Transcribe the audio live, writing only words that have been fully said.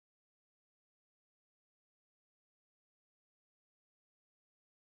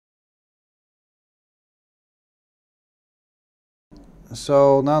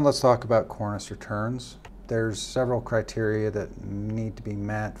So now let's talk about cornice returns. There's several criteria that need to be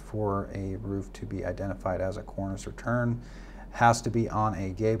met for a roof to be identified as a cornice return. Has to be on a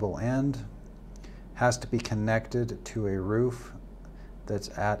gable end, has to be connected to a roof that's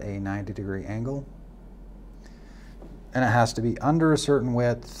at a 90-degree angle, and it has to be under a certain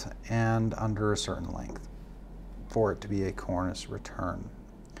width and under a certain length for it to be a cornice return.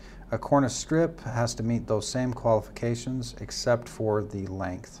 A cornice strip has to meet those same qualifications except for the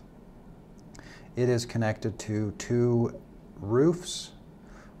length. It is connected to two roofs,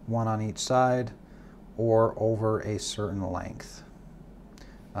 one on each side, or over a certain length.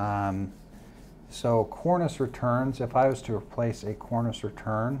 So cornice returns, if I was to replace a cornice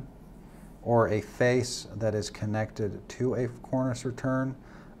return or a face that is connected to a cornice return,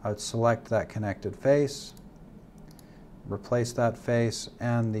 I would select that connected face, replace that face,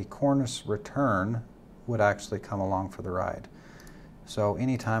 and the cornice return would actually come along for the ride. So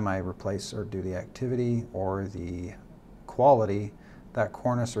anytime I replace or do the activity or the quality, that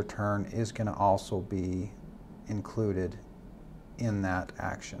cornice return is going to also be included in that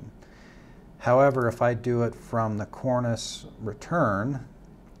action. However, if I do it from the cornice return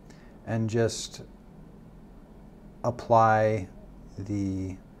and just apply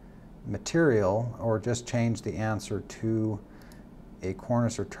the material or just change the answer to a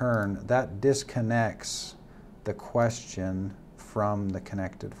cornice return, that disconnects the question from the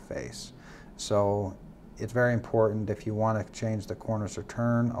connected face. So it's very important, if you want to change the cornice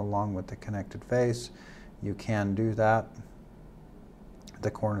return along with the connected face, you can do that. The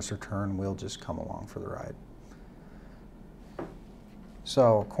cornice return will just come along for the ride.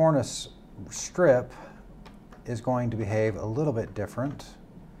 So cornice strip is going to behave a little bit different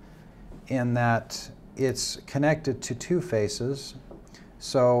in that it's connected to two faces,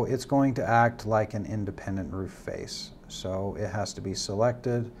 so it's going to act like an independent roof face. So it has to be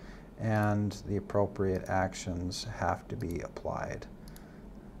selected and the appropriate actions have to be applied,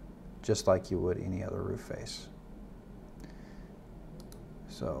 just like you would any other roof face.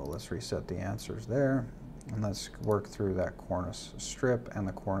 So let's reset the answers there, and let's work through that cornice strip and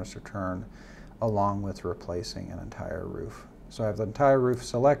the cornice return along with replacing an entire roof. So I have the entire roof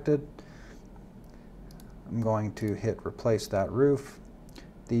selected. I'm going to hit replace that roof.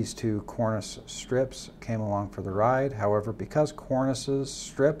 These two cornice strips came along for the ride. However, because cornices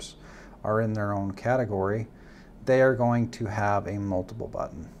strips are in their own category, they are going to have a multiple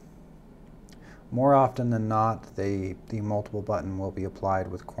button. More often than not, the multiple button will be applied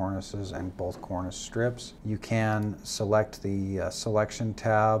with cornices and both cornice strips. You can select the selection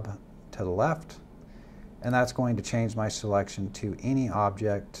tab to the left, and that's going to change my selection to any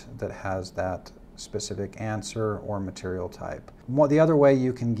object that has that specific answer or material type. The other way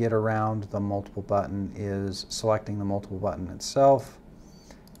you can get around the multiple button is selecting the multiple button itself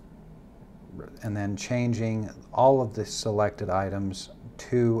and then changing all of the selected items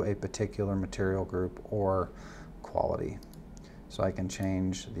to a particular material group or quality. So I can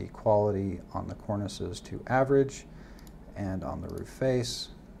change the quality on the cornices to average and on the roof face,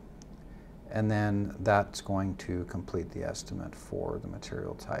 and then that's going to complete the estimate for the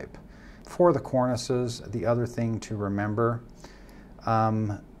material type. For the cornices, the other thing to remember,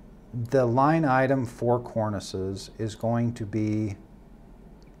 the line item for cornices is going to be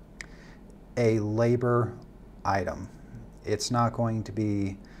a labor item. It's not going to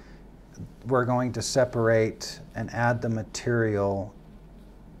be, we're going to separate and add the material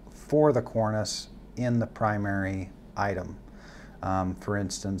for the cornice in the primary item. For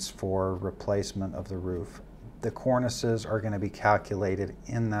instance, for replacement of the roof, the cornices are going to be calculated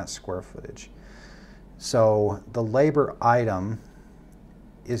in that square footage. So the labor item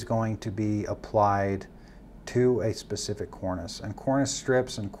is going to be applied to a specific cornice. And cornice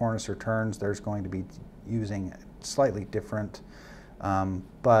strips and cornice returns, there's going to be using slightly different,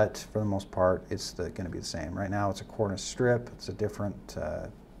 but for the most part, it's going to be the same. Right now, it's a cornice strip. It's a different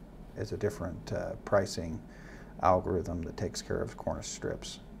pricing algorithm that takes care of cornice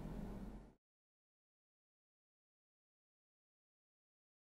strips.